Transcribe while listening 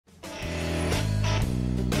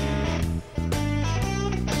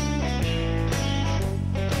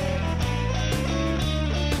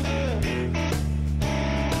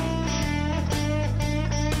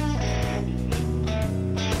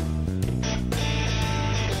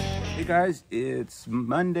Hey guys, it's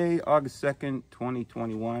Monday, August 2nd,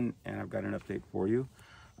 2021, and I've got an update for you.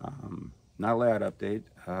 Not a layout update.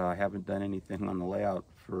 I haven't done anything on the layout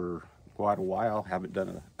for quite a while. Haven't done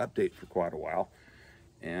an update for quite a while.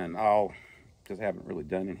 And because I haven't really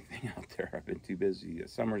done anything out there. I've been too busy.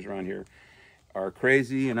 Summers around here are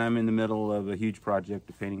crazy, and I'm in the middle of a huge project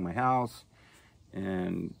of painting my house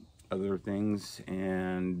and other things.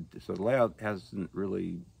 And so the layout hasn't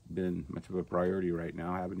really been much of a priority right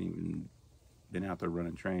now. I haven't even been out there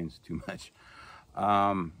running trains too much.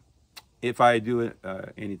 If I do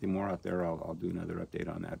anything more out there, I'll do another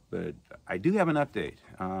update on that. But I do have an update.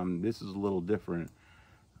 This is a little different.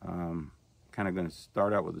 Kind of going to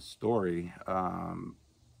start out with a story.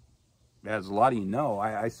 As a lot of you know,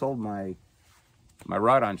 I sold my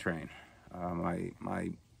ride-on train, my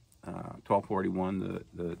 1241,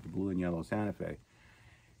 the blue and yellow Santa Fe.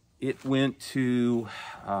 It went to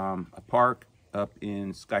a park up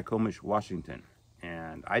in Skykomish, Washington,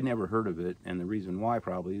 and I'd never heard of it, and the reason why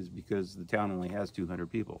probably is because the town only has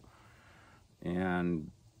 200 people.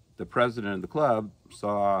 And the president of the club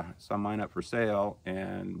saw mine up for sale,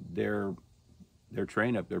 and their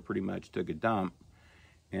train up there pretty much took a dump,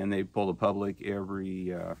 and they pull the public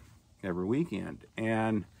every weekend.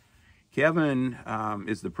 And Kevin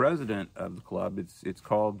is the president of the club. It's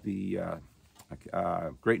called the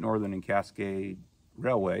Great Northern and Cascade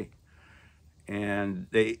Railway, and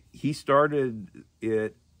he started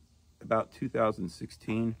it about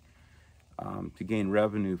 2016 to gain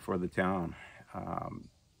revenue for the town,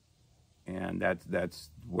 and that's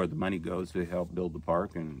where the money goes to help build the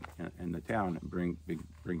park and the town and bring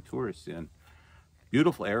tourists in.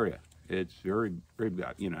 Beautiful area. It's very, very,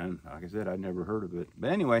 like I said, I'd never heard of it,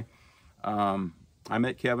 but anyway. I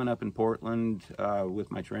met Kevin up in Portland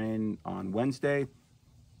with my train on Wednesday,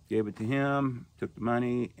 gave it to him, took the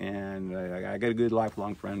money, and I got a good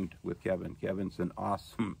lifelong friend with Kevin. Kevin's an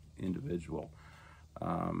awesome individual,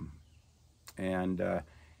 and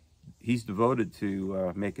he's devoted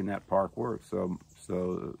to making that park work. So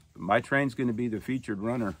my train's going to be the featured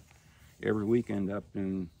runner every weekend up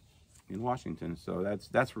in Washington. So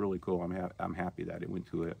that's really cool. I'm happy that it went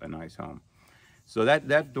to a nice home. So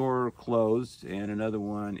that door closed, and another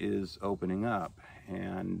one is opening up,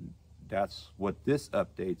 and that's what this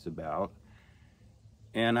update's about.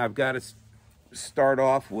 And I've got to start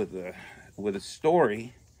off with a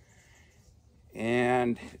story,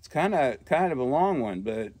 and it's kind of a long one,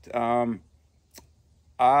 but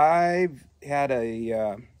I've had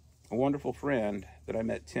a wonderful friend that I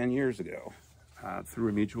met 10 years ago through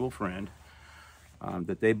a mutual friend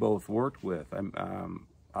that they both worked with.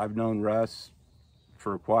 I've known Russ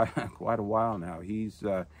for quite a while now. He's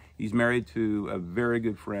married to a very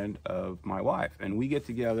good friend of my wife, and we get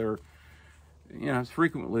together, as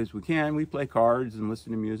frequently as we can. We play cards and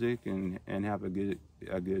listen to music and have a good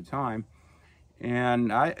time.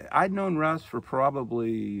 And I'd known Russ for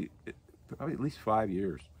probably at least 5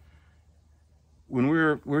 years. When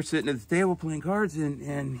we're sitting at the table playing cards, and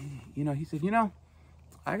he said,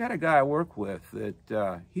 I got a guy I work with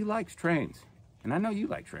that he likes trains, and I know you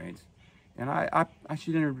like trains. And I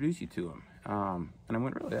should introduce you to him. And I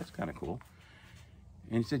went, really? That's kind of cool.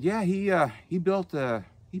 And he said, yeah, he built a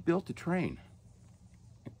train.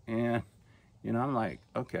 And I'm like,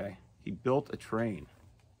 okay, he built a train.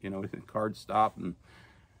 The card stopped, and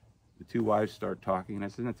the two wives start talking. And I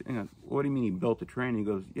said, what do you mean he built a train? And he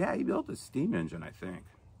goes, yeah, he built a steam engine, I think.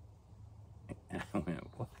 And I went,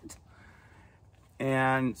 what?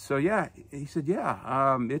 And so yeah, he said,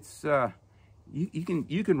 yeah, it's.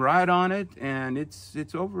 You can ride on it, and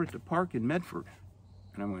it's over at the park in Medford.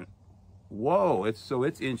 And I went, whoa! It's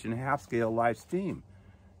 1.5-inch scale live steam,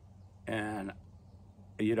 and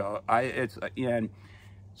and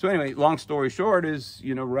so anyway, long story short is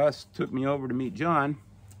Russ took me over to meet John,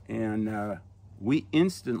 and we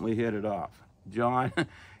instantly hit it off. John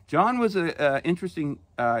was a interesting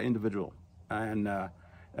individual, and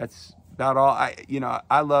that's about all.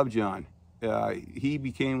 I love John. He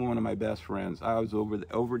became one of my best friends. I was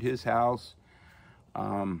over at his house,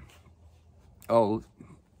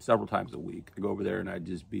 several times a week. I go over there and I'd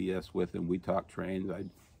just BS with him. We'd talk trains.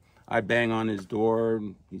 I'd bang on his door,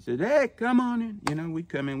 and he said, "Hey, come on in." We'd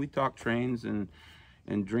come in, we'd talk trains and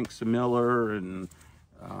drink some Miller, and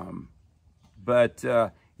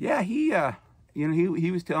yeah,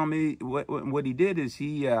 he was telling me what he did is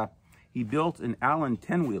he built an Allen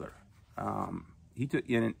 10-wheeler. He took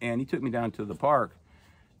me down to the park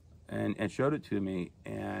and showed it to me,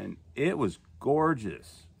 and it was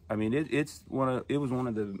gorgeous. I mean, it was one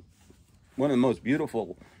of the most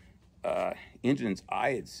beautiful engines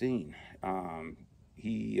I had seen.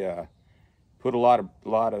 He put a lot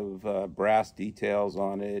of brass details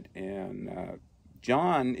on it. And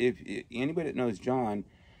John, if anybody that knows John,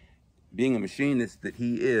 being a machinist that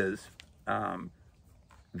he is,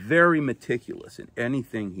 very meticulous in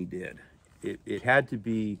anything he did. It had to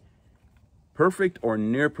be perfect or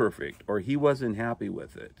near perfect, or he wasn't happy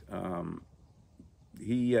with it.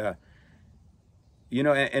 You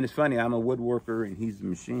know, and it's funny, I'm a woodworker and he's a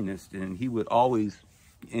machinist, and he would always,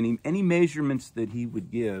 any measurements that he would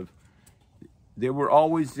give, they were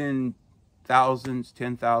always in thousandths,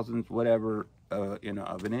 10,000ths, whatever, you know,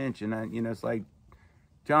 of an inch. And you know, it's like,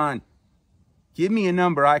 John, give me a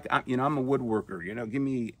number. You know, I'm a woodworker. You know, give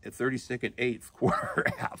me a 32nd, eighth, quarter,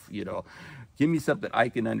 half. You know, give me something I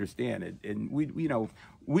can understand. And we go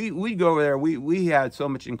over there. We had so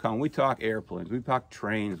much in common. We talk airplanes. We talk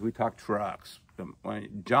trains. We talk trucks.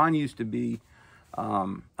 John used to be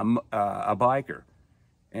a biker,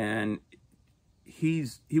 and he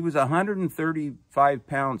was 135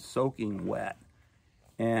 pounds soaking wet,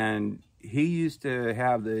 and he used to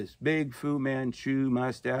have this big Fu Manchu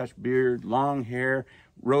mustache, beard, long hair,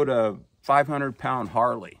 rode a 500-pound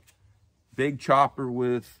Harley, big chopper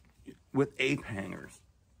with ape hangers.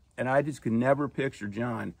 And I just could never picture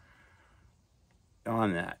John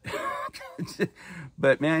on that.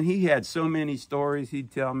 But man, he had so many stories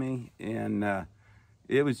he'd tell me, and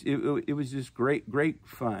it was just great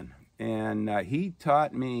fun. And he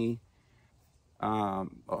taught me.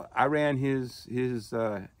 I ran his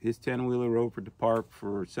 10-wheeler over to Park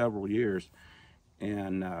for several years,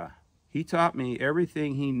 and he taught me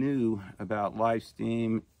everything he knew about live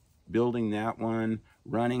steam, building that one,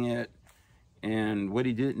 running it, and what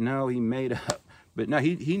he didn't know he made up. But no,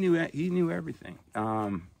 he knew everything.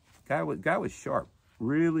 Guy was sharp,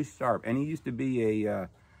 really sharp, and he used to be a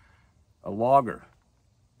logger.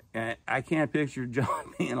 And I can't picture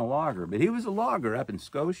John being a logger, but he was a logger up in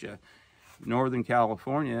Scotia, Northern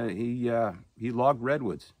California. He logged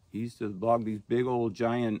redwoods. He used to log these big old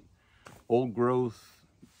giant old growth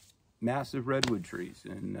massive redwood trees,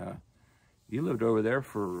 and he lived over there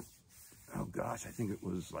for, oh gosh, I think it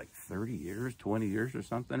was like 30 years, 20 years or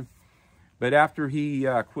something. But after he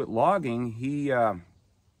quit logging, he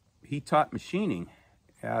taught machining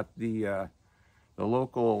at the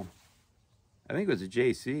local, I think it was a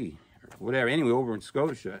JC or whatever, anyway, over in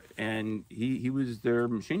Scotia, and he was their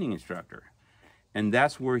machining instructor. And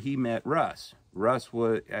that's where he met Russ. Russ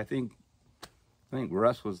was, I think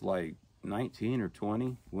Russ was like 19 or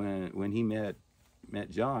 20 when he met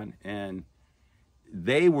John, and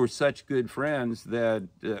they were such good friends that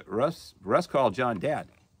Russ called John Dad.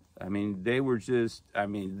 I mean, they were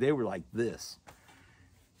like this.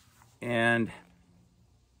 And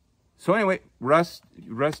so anyway, Russ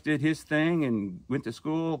did his thing and went to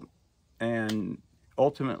school, and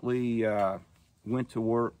ultimately went to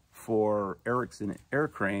work for Erickson Air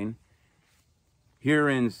Crane here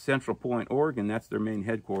in Central Point, Oregon. That's their main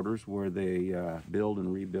headquarters, where they build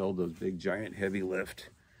and rebuild those big, giant, heavy lift,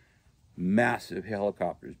 massive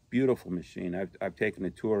helicopters. Beautiful machine. I've taken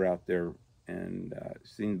a tour out there and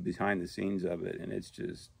seen behind the scenes of it, and it's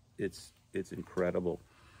just it's incredible.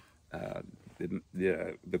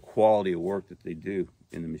 The quality of work that they do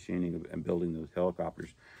in the machining and building those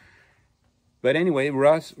helicopters. But anyway,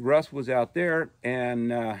 Russ was out there,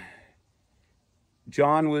 and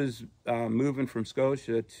John was moving from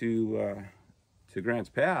Scotia to Grants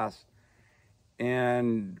Pass,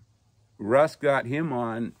 and Russ got him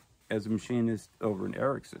on as a machinist over in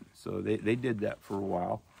Erickson. So they did that for a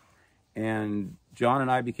while, and John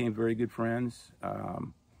and I became very good friends.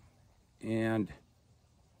 And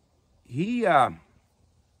he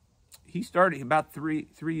started about three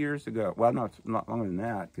years ago. Well, no, it's not longer than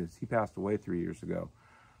that, because he passed away 3 years ago.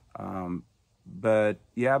 But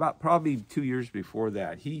yeah, about probably 2 years before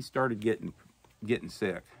that, he started getting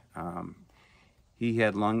sick. He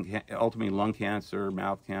had ultimately lung cancer,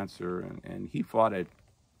 mouth cancer, and he fought it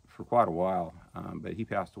for quite a while. But he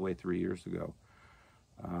passed away 3 years ago.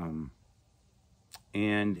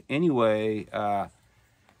 And anyway, I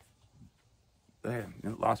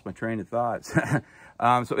lost my train of thoughts.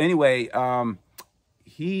 So anyway,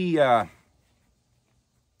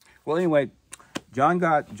 John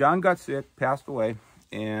got sick, passed away,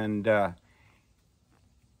 and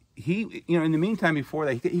he, in the meantime before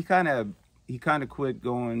that, he kind of quit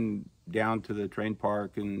going down to the train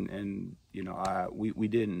park, and we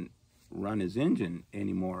didn't run his engine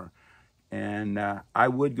anymore, and I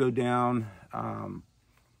would go down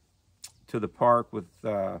to the park with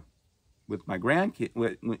my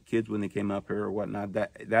kids when they came up here or whatnot.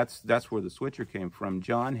 That's where the switcher came from.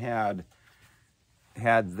 John had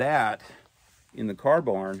that in the car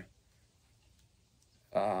barn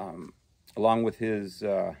along with his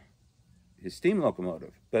steam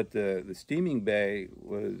locomotive. But the steaming bay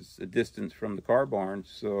was a distance from the car barn,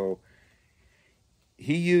 so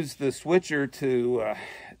he used the switcher to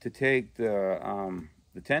take the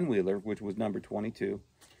 10-wheeler, which was number 22,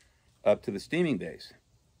 up to the steaming base.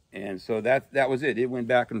 And so that was it. It went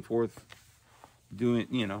back and forth doing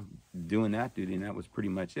that duty, and that was pretty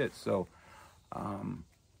much it. So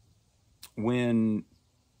when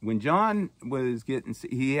John was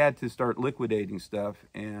he had to start liquidating stuff,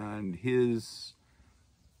 and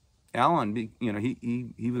Alan,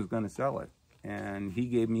 he was going to sell it, and he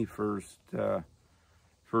gave me first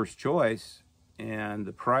choice, and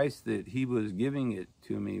the price that he was giving it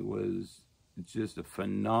to me was just a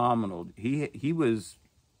phenomenal. He was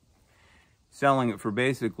selling it for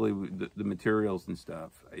basically the materials and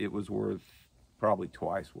stuff. It was worth probably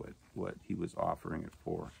twice what he was offering it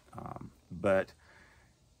for. But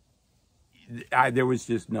there was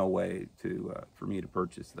just no way for me to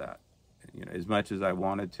purchase that. As much as I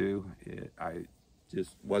wanted to, I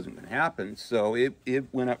just wasn't going to happen. So it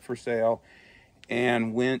went up for sale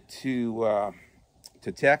and went to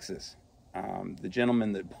Texas. The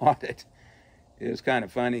gentleman that bought it, it was kind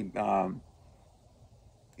of funny.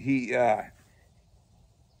 He's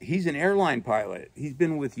an airline pilot. He's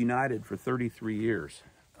been with United for 33 years.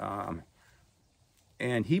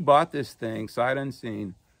 And he bought this thing sight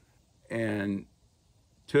unseen and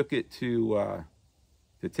took it to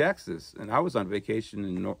Texas. And I was on vacation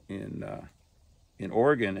in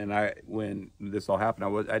Oregon, and when this all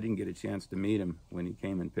happened, I didn't get a chance to meet him when he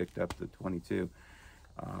came and picked up the 22.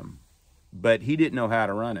 But he didn't know how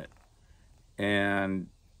to run it. And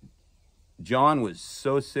John was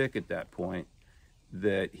so sick at that point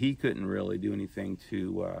that he couldn't really do anything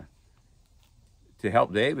to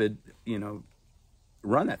help David,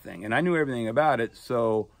 run that thing. And I knew everything about it,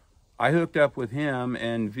 so I hooked up with him,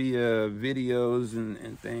 and via videos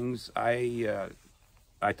and things, I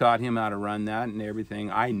taught him how to run that and everything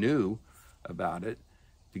I knew about it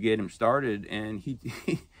to get him started. And he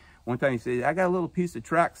one time he said, "I got a little piece of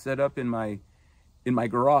track set up in my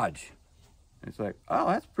garage." And it's like, oh,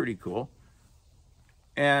 that's pretty cool.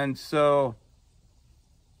 And so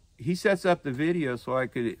he sets up the video so I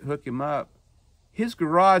could hook him up. His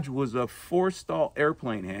garage was a 4-stall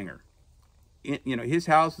airplane hangar. His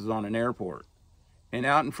house is on an airport. And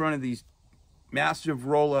out in front of these massive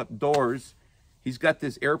roll-up doors, he's got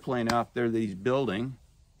this airplane out there that he's building.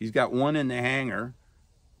 He's got one in the hangar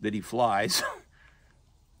that he flies.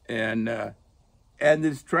 and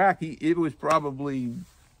this track, it was probably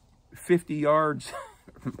 50 yards,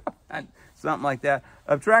 something like that,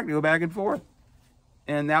 of track to go back and forth.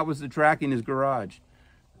 And that was the track in his garage.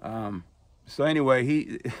 So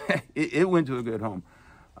anyway, it went to a good home.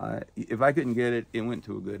 If I couldn't get it, it went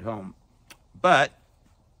to a good home. But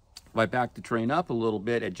if I backed the train up a little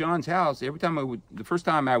bit, at John's house, every time the first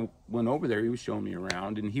time I went over there, he was showing me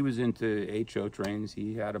around, and he was into HO trains.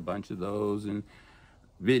 He had a bunch of those and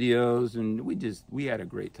videos, and we had a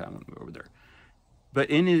great time when we were over there. But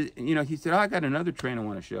in his, he said, "Oh, I got another train I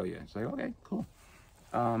want to show you." It's like, okay, cool.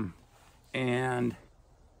 And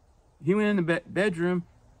he went in the bedroom,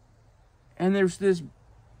 and there's this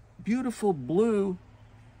beautiful blue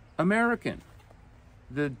American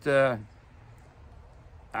that,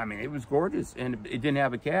 it was gorgeous, and it didn't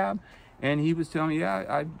have a cab. And he was telling me,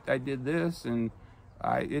 "Yeah, I did this, and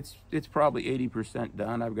it's probably 80%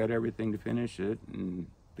 done. I've got everything to finish it, and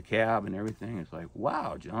the cab and everything." It's like,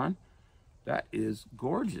 wow, John, that is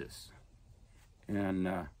gorgeous. And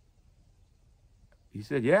he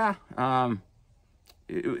said, "Yeah, I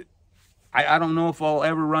don't know if I'll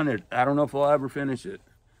ever run it. I don't know if I'll ever finish it."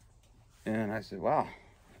 And I said, "Wow,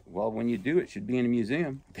 well, when you do, it should be in a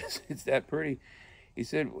museum because it's that pretty." He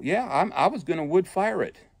said, "Yeah, I was going to wood fire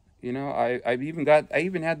it. I even had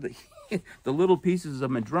the the little pieces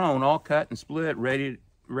of madrone all cut and split, ready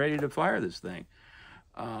to fire this thing."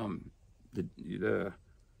 The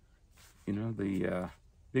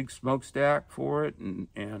big smokestack for it,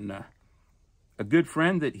 and a good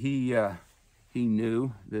friend that he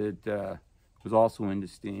knew that was also into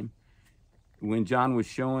steam. When John was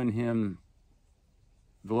showing him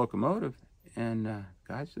the locomotive, and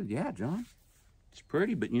guy said, "Yeah, John, it's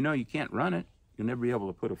pretty, but you can't run it. You'll never be able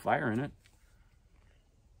to put a fire in it."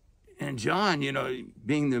 And John,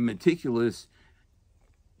 being the meticulous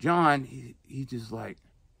John, he just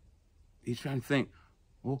he's trying to think,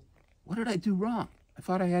 well, what did I do wrong? I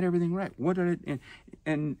thought I had everything right. What did I,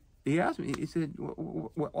 and he asked me, he said,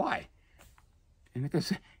 "Why?" And I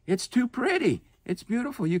said, "It's too pretty. It's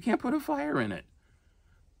beautiful. You can't put a fire in it."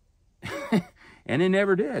 And it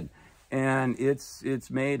never did. And it's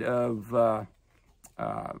made of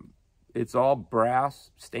It's all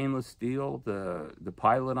brass, stainless steel. The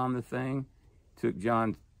pilot on the thing took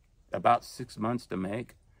John about 6 months to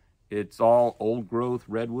make. It's all old growth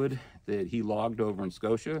redwood that he logged over in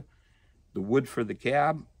Scotia. The wood for the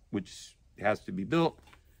cab, which has to be built,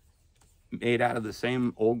 made out of the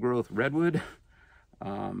same old growth redwood.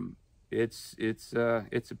 It's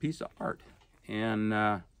a piece of art.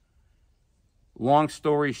 And long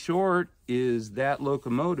story short is that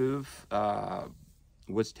locomotive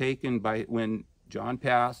was taken by, when John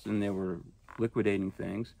passed and they were liquidating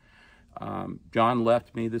things, John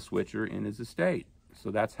left me the switcher in his estate. So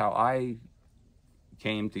that's how I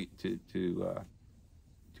came to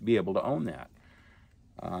be able to own that.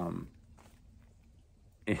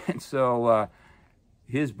 And so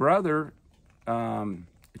his brother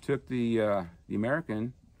took the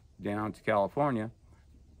American down to California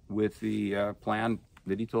with the plan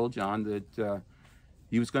that he told John that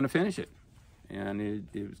he was going to finish it, and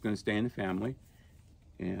it was going to stay in the family.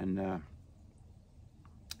 And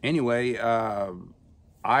anyway,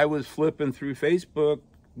 I was flipping through Facebook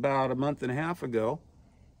about a month and a half ago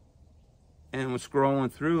and was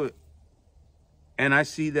scrolling through it, and I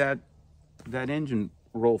see that engine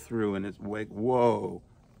roll through, and it's like, whoa.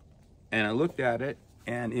 And I looked at it,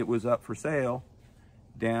 and it was up for sale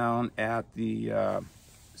down at the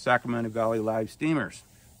Sacramento Valley Live Steamers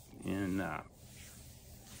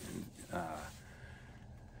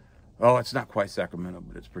oh, it's not quite Sacramento,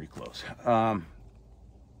 but it's pretty close.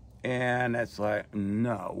 And it's like,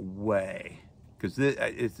 no way, because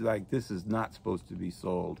it's like, this is not supposed to be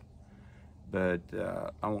sold. But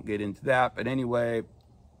I won't get into that. But anyway,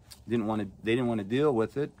 they didn't want to deal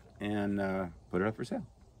with it, and put it up for sale.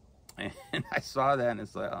 And I saw that, and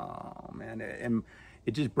it's like, oh man, and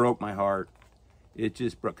it just broke my heart. It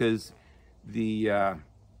just broke, because the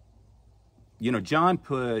John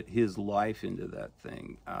put his life into that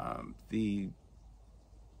thing. The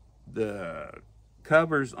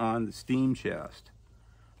covers on the steam chest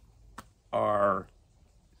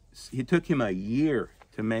it took him a year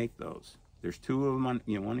to make those. There's two of them on,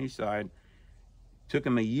 one on each side. Took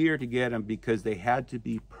him a year to get them because they had to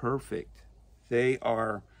be perfect. They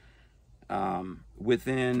are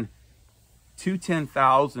within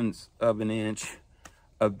 2/10,000ths of an inch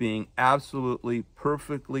of being absolutely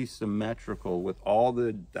perfectly symmetrical, with all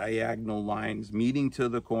the diagonal lines meeting to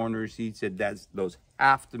the corners. He said those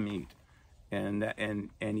have to meet, and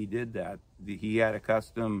he did that. He had a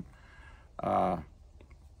custom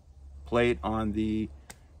plate on the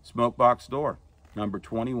smoke box door, number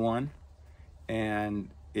 21, and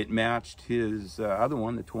it matched his other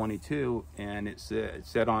one, the 22, and it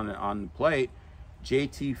said on the plate,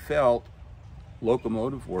 JT Felt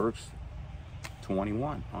Locomotive Works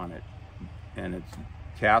 21 on it, and it's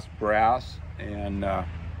cast brass, and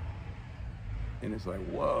it's like,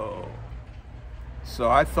 whoa. So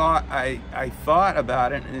I thought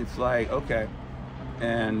about it, and it's like, okay.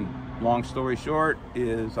 And long story short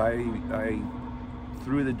is I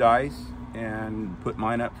threw the dice and put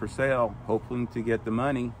mine up for sale, hoping to get the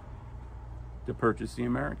money to purchase the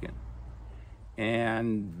American.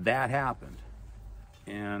 And that happened.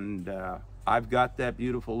 And I've got that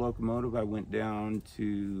beautiful locomotive. I went down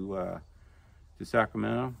to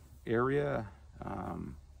Sacramento area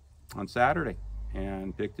on Saturday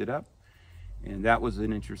and picked it up. And that was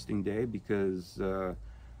an interesting day because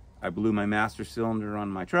I blew my master cylinder on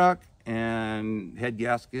my truck and head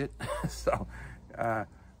gasket. So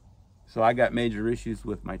I got major issues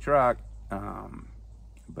with my truck,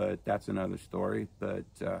 but that's another story. But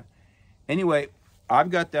anyway, I've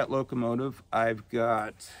got that locomotive. I've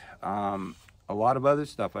got a lot of other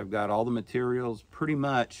stuff. I've got all the materials pretty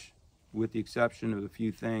much, with the exception of a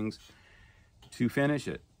few things, to finish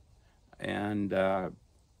it, and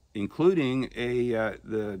including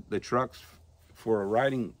the trucks for a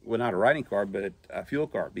riding, well, not a riding car, but a fuel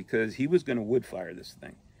car, because he was going to wood fire this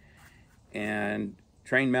thing. And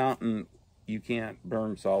Train Mountain, you can't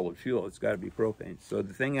burn solid fuel. It's got to be propane. So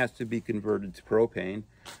the thing has to be converted to propane,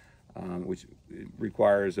 which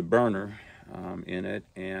requires a burner in it,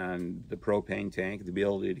 and the propane tank, the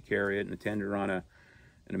ability to carry it, and the tender on an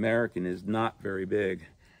American is not very big.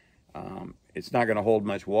 It's not going to hold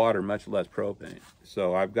much water, much less propane.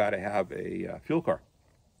 So I've got to have a fuel car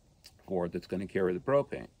for it that's going to carry the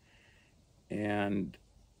propane. And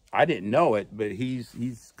I didn't know it, but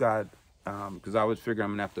he's got, because I was figuring I'm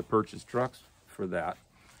going to have to purchase trucks for that.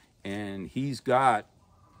 And he's got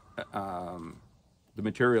the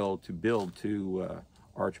material to build two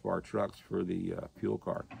arch bar trucks for the fuel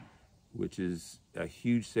car, which is a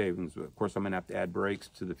huge savings. Of course, I'm going to have to add brakes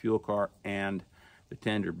to the fuel car and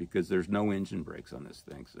tender, because there's no engine brakes on this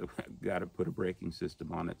thing. So I've got to put a braking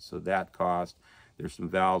system on it. So that cost, there's some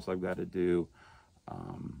valves I've got to do.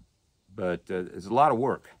 But there's a lot of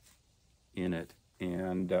work in it.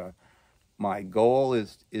 And my goal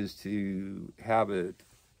is to have it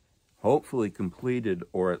hopefully completed,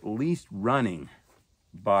 or at least running,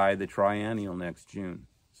 by the triennial next June.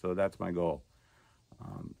 So that's my goal.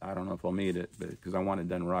 I don't know if I'll meet it, but because I want it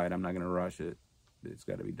done right. I'm not going to rush it. It's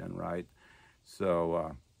got to be done right.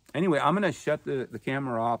 So anyway, I'm going to shut the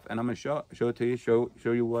camera off, and I'm going to show it to you, show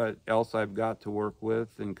you what else I've got to work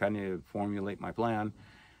with, and kind of formulate my plan.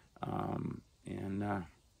 And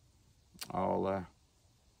I'll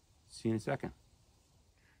see you in a second.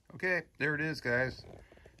 Okay, there it is, guys.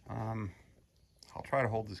 I'll try to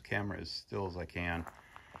hold this camera as still as I can,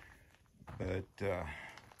 but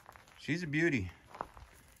she's a beauty.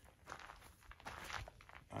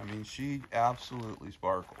 I mean, she absolutely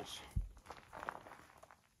sparkles.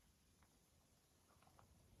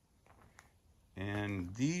 And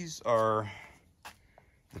these are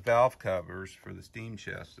the valve covers for the steam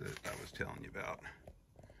chest that I was telling you about.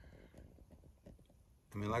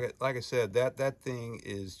 I mean, like I said, that thing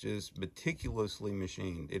is just meticulously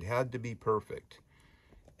machined. It had to be perfect.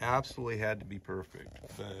 Absolutely had to be perfect.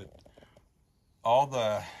 But all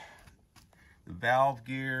the valve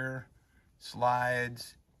gear,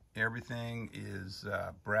 slides, everything is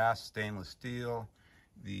brass stainless steel.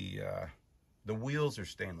 The wheels are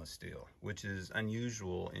stainless steel, which is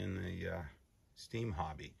unusual in the steam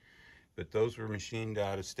hobby. But those were machined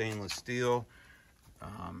out of stainless steel.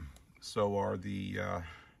 So are the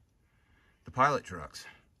pilot trucks.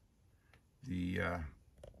 The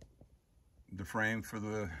frame for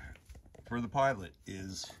the pilot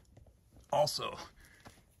is also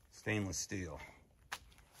stainless steel.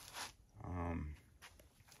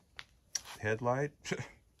 Headlight,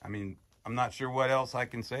 I mean, I'm not sure what else I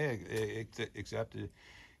can say except to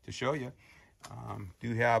show you.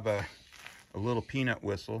 Do have a little peanut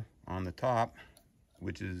whistle on the top,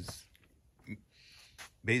 which is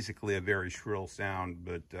basically a very shrill sound,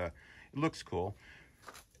 but it looks cool.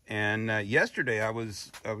 And yesterday I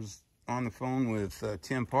was on the phone with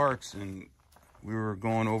Tim Parks, and we were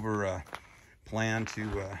going over a plan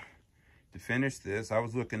to finish this. I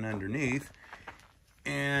was looking underneath,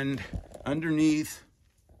 and underneath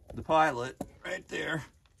the pilot right there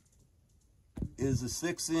is a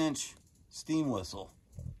 6-inch steam whistle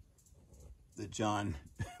that John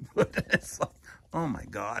put. It's like, oh my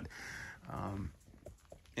God.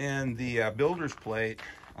 And the builder's plate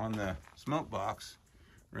on the smoke box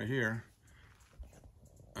right here,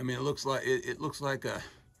 I mean, it looks like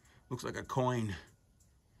a coin.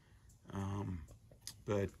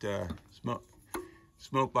 But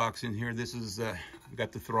smoke box in here. This is we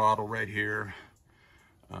got the throttle right here.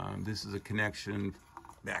 This is a connection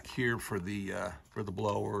back here for the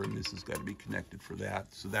blower, and this has got to be connected for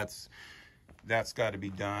that. So that's got to be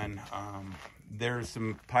done. There's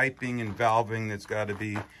some piping and valving that's got to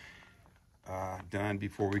be done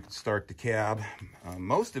before we can start the cab.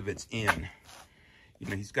 Most of it's in. You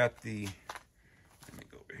know, he's got the, let me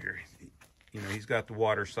go over here. You know, he's got the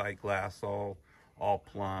water sight glass all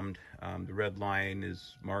plumbed. The red line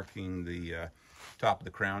is marking the top of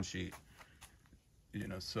the crown sheet. You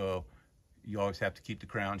know, so you always have to keep the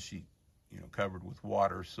crown sheet, you know, covered with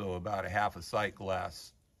water. So about a half a sight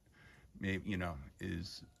glass, maybe, you know,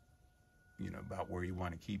 is, you know, about where you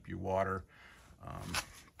want to keep your water.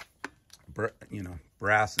 You know,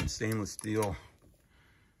 brass and stainless steel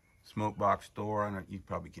smoke box door. I don't, you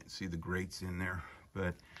probably can't see the grates in there,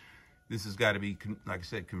 but this has got to be, like I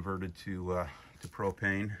said, converted to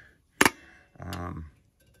propane.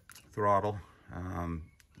 Throttle.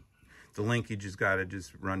 The linkage has got to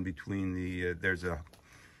just run between the, there's a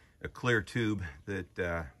clear tube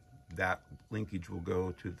that linkage will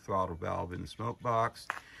go to the throttle valve in the smoke box.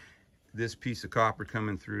 This piece of copper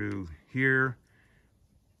coming through here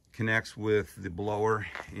connects with the blower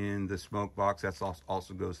in the smoke box. That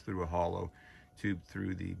also goes through a hollow tube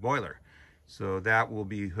through the boiler. So that will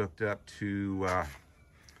be hooked up to a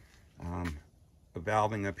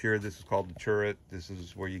valving up here. This is called the turret. This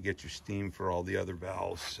is where you get your steam for all the other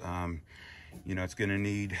valves. You know, it's going to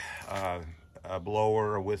need a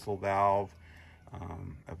blower, a whistle valve,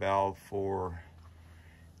 a valve for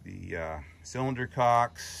the cylinder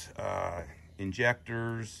cocks,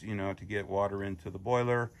 injectors, you know, to get water into the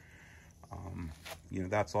boiler. You know,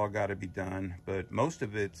 that's all got to be done, but most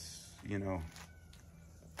of it's, you know,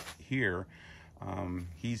 here.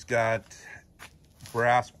 He's got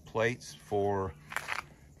brass plates for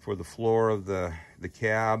the floor of the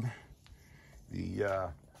cab.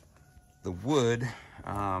 The wood,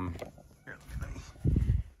 here, let me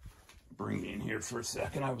bring me in here for a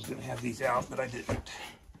second. I was going to have these out, but I didn't.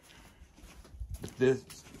 But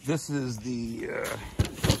this is the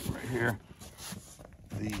right here,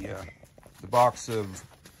 the box of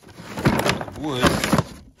wood,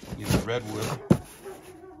 you know, redwood,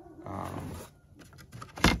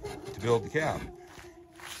 to build the cab.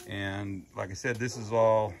 And like I said, this is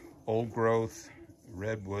all old growth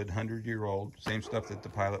redwood, 100-year-old, same stuff that the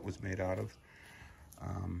Pilot was made out of.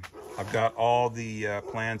 I've got all the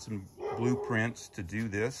plans and blueprints to do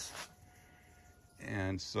this,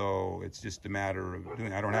 and so it's just a matter of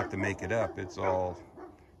doing. I don't have to make it up. It's all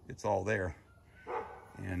there,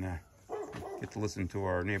 and get to listen to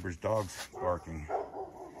our neighbor's dogs barking.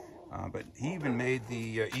 But he even made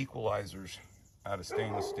the equalizers out of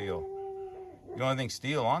stainless steel. The only thing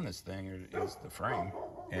steel on this thing is the frame,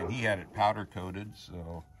 and he had it powder coated.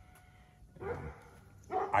 So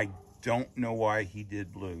I don't know why he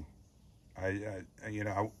did blue.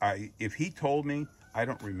 If he told me, I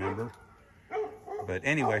don't remember. But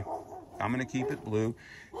anyway, I'm gonna keep it blue.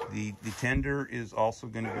 The tender is also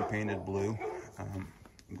gonna be painted blue. I'm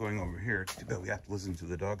going over here. It's too bad we have to listen to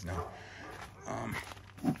the dogs now.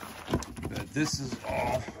 But this is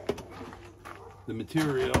all the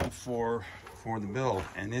material for the build,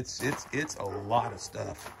 and it's a lot of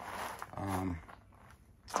stuff.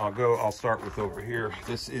 I'll start with over here.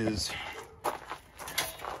 This is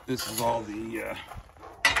all the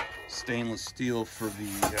stainless steel for the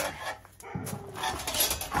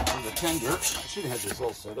tender. I should have had this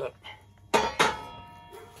all set up.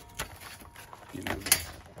 You know,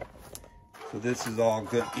 so this is all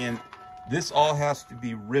good, and this all has to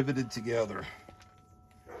be riveted together.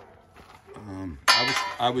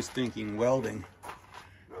 I was thinking welding,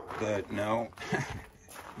 but no,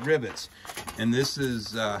 rivets. And this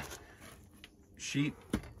is sheet.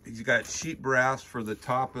 He's got sheet brass for the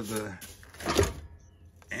top of the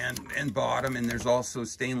and bottom, and there's also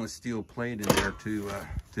stainless steel plate in there to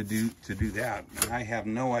do that. And I have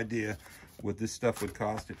no idea what this stuff would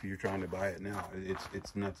cost if you're trying to buy it now.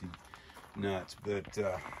 It's nuts. But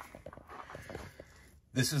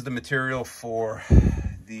this is the material for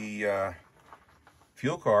the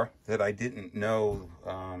fuel car that I didn't know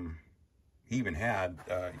he even had.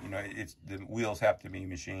 You know, the wheels have to be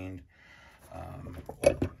machined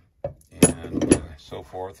and so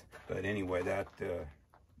forth. But anyway,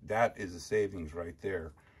 that is a savings right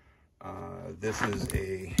there. This is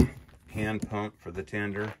a hand pump for the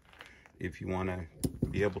tender. If you want to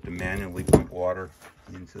be able to manually pump water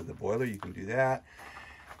into the boiler, you can do that.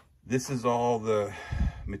 This is all the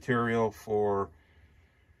material for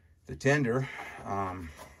the tender.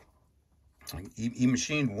 He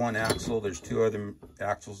machined one axle. There's two other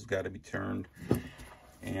axles got to be turned,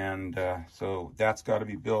 and so that's got to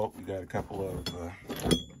be built. We got a couple of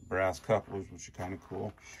brass couplers, which are kind of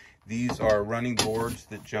cool. These are running boards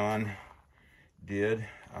that John did.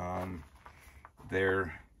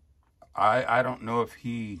 I don't know if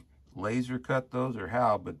he laser cut those or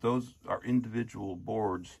how, but those are individual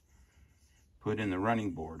boards put in the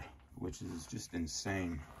running board, which is just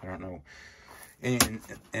insane. I don't know.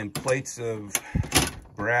 And plates of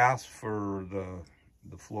brass for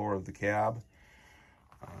the floor of the cab.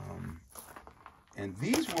 And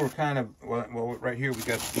these were kind of, well, right here we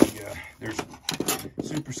got the, there's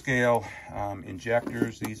super scale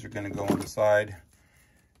injectors. These are going to go on the side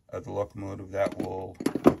of the locomotive that will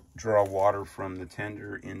draw water from the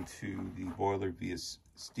tender into the boiler via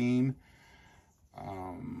steam.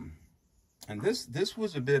 And this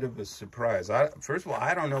was a bit of a surprise. First of all,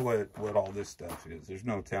 I don't know what all this stuff is. There's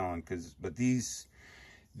no telling, but these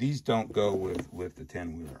don't go with the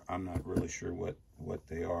 10-wheeler. I'm not really sure what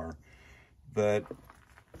they are. But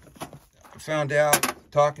I found out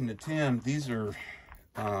talking to Tim, these are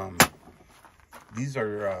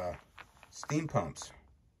steam pumps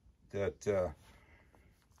that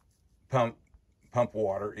pump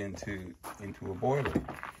water into a boiler.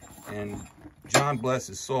 And John, bless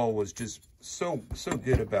his soul, was just so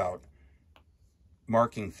good about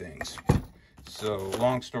marking things. So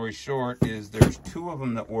long story short is there's two of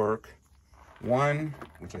them that work. One,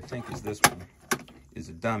 which I think is this one, is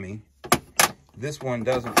a dummy. This one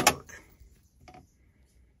doesn't work.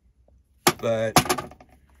 But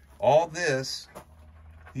all these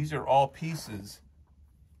are all pieces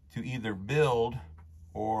to either build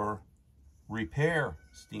or repair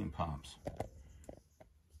steam pumps.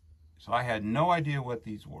 So I had no idea what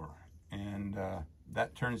these were, and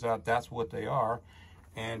that turns out that's what they are.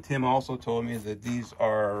 And Tim also told me that these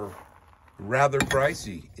are rather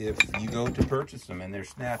pricey if you go to purchase them, and they're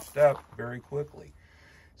snatched up very quickly.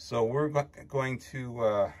 So we're going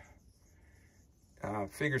to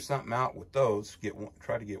figure something out with those.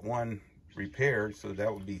 Try to get one repaired, so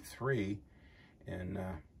that would be 3, and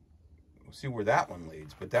we'll see where that one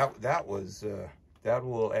leads. But that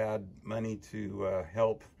will add money to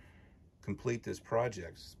help complete this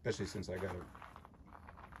project, especially since I got to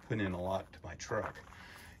put in a lot to my truck.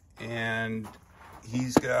 And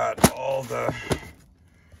he's got all the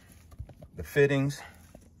fittings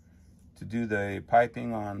to do the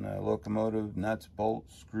piping on the locomotive, nuts,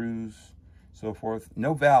 bolts, screws, so forth.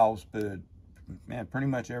 No valves, but man, pretty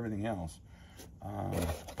much everything else.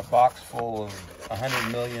 A box full of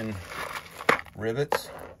 100 million rivets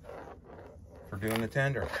for doing the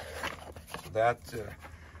tender. So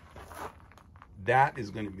that is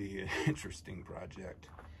going to be an interesting project.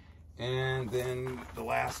 And then the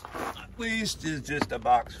last but not least is just a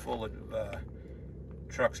box full of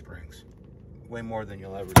truck springs. Way more than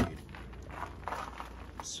you'll ever need.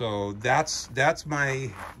 So that's my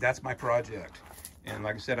project. And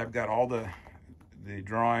like I said, I've got all the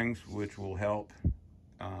drawings, which will help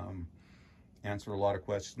answer a lot of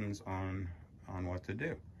questions on what to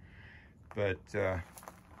do. But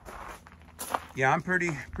yeah, I'm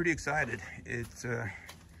pretty excited. It's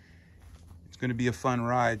going to be a fun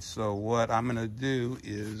ride. So what I'm going to do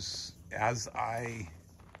is, as I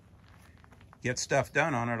get stuff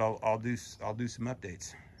done on it, I'll do some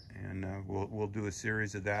updates, and we'll do a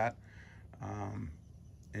series of that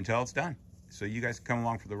until it's done. So you guys can come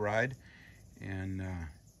along for the ride, and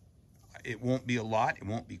it won't be a lot, it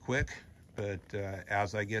won't be quick, but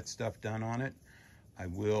as I get stuff done on it, I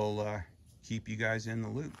will keep you guys in the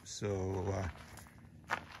loop. So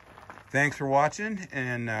thanks for watching,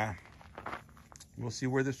 and we'll see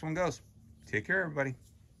where this one goes. Take care, everybody.